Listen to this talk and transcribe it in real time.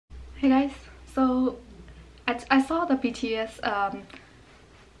Hey guys, so I saw the BTS and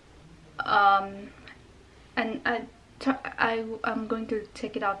I'm going to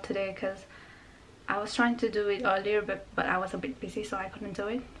check it out today because I was trying to do it earlier but I was a bit busy, so I couldn't do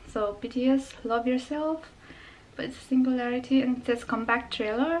it. So BTS Love Yourself, but it's Singularity and it says comeback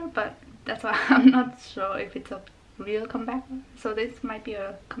trailer, but that's why I'm not sure if it's a real comeback, so this might be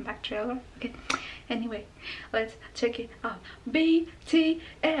a comeback trailer. Okay, anyway, let's check it out.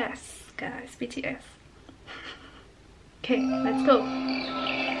 BTS, guys, BTS. Okay, let's go.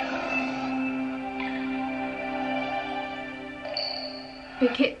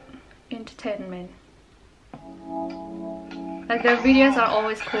 Big Hit Entertainment. Like their videos are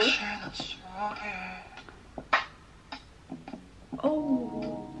always cool.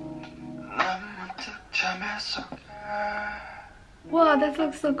 Oh, wow, that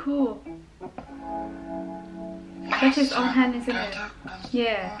looks so cool. That's his own hand, isn't it?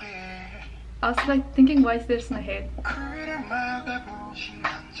 Yeah. I was like thinking, why is there no head?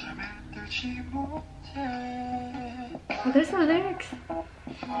 Oh, there's no lyrics.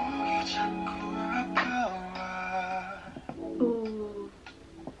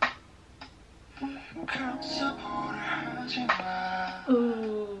 Ooh.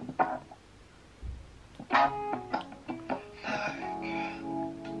 Ooh.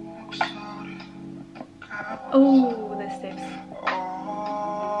 Oh, the steps.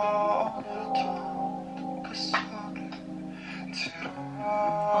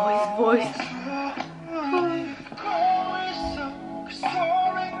 Oh, his voice.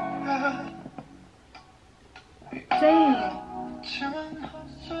 Dang.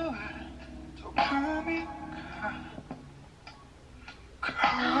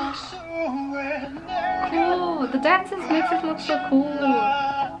 Cool. The dances makes it look so cool.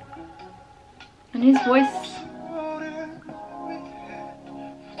 And his voice.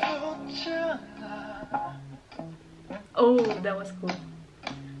 Oh, that was cool.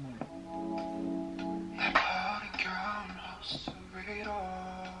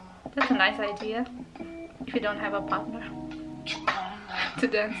 That's a nice idea if you don't have a partner to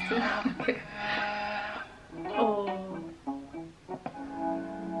dance to. Okay. Oh.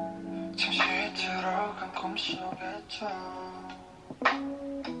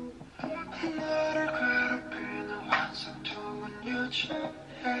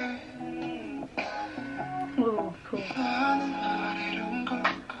 Oh, cool.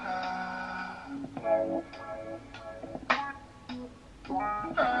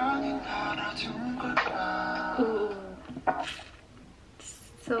 Ooh.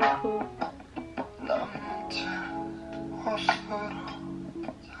 So cool.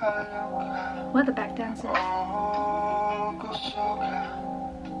 What the back dancers? Oh,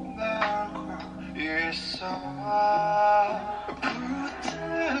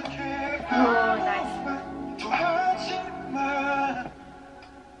 nice.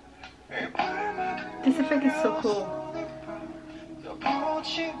 This effect is so cool.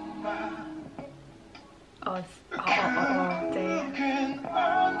 Oh, it's, damn.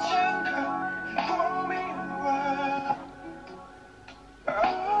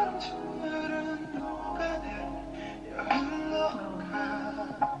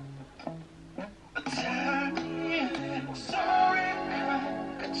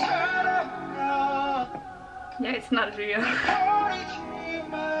 Yeah, it's not real. I'm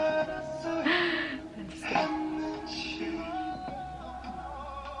just kidding.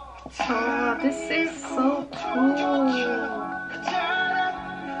 Oh, this is so cool.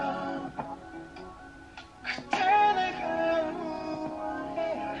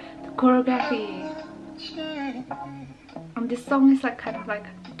 The choreography. This song is like kind of like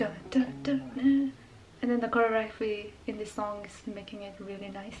dun, dun, dun, dun. And then the choreography in this song is making it really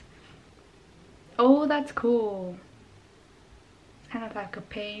nice. Oh, that's cool. It's kind of like a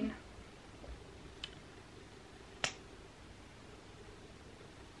pain.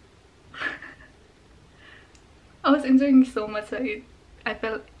 I was enjoying so much. Like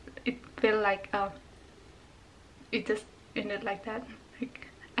it felt like it just ended like that. Like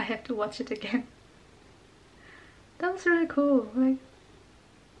I have to watch it again. That was really cool. Like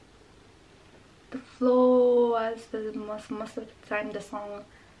the flow was most of the time the song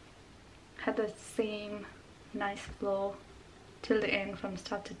had the same nice flow till the end, from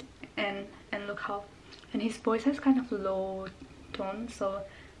start to end. And look how, and his voice has kind of low tone, so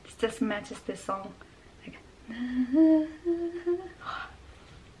it just matches this song. Like,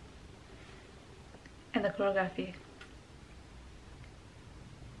 and the choreography.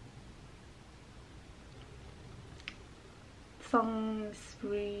 Song is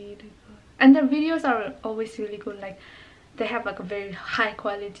really good, and their videos are always really good. Like they have like a very high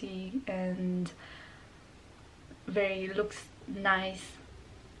quality and very looks nice.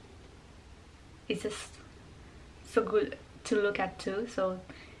 It's just so good to look at too. So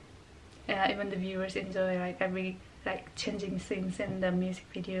even the viewers enjoy like every like changing scenes in the music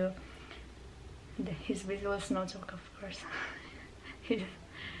video. His visuals, no joke, of course.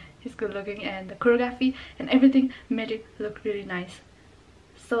 He's good looking, and the choreography and everything made it look really nice.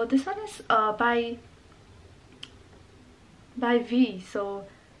 So this one is by V. So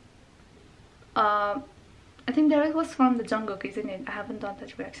I think that was from the Jungkook, isn't it? I haven't done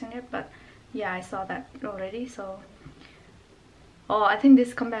that reaction yet, but yeah, I saw that already. So I think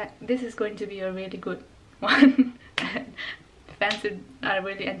this comeback, this is going to be a really good one. Fans are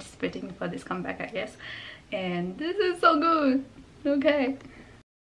really anticipating for this comeback, I guess. And this is so good. Okay.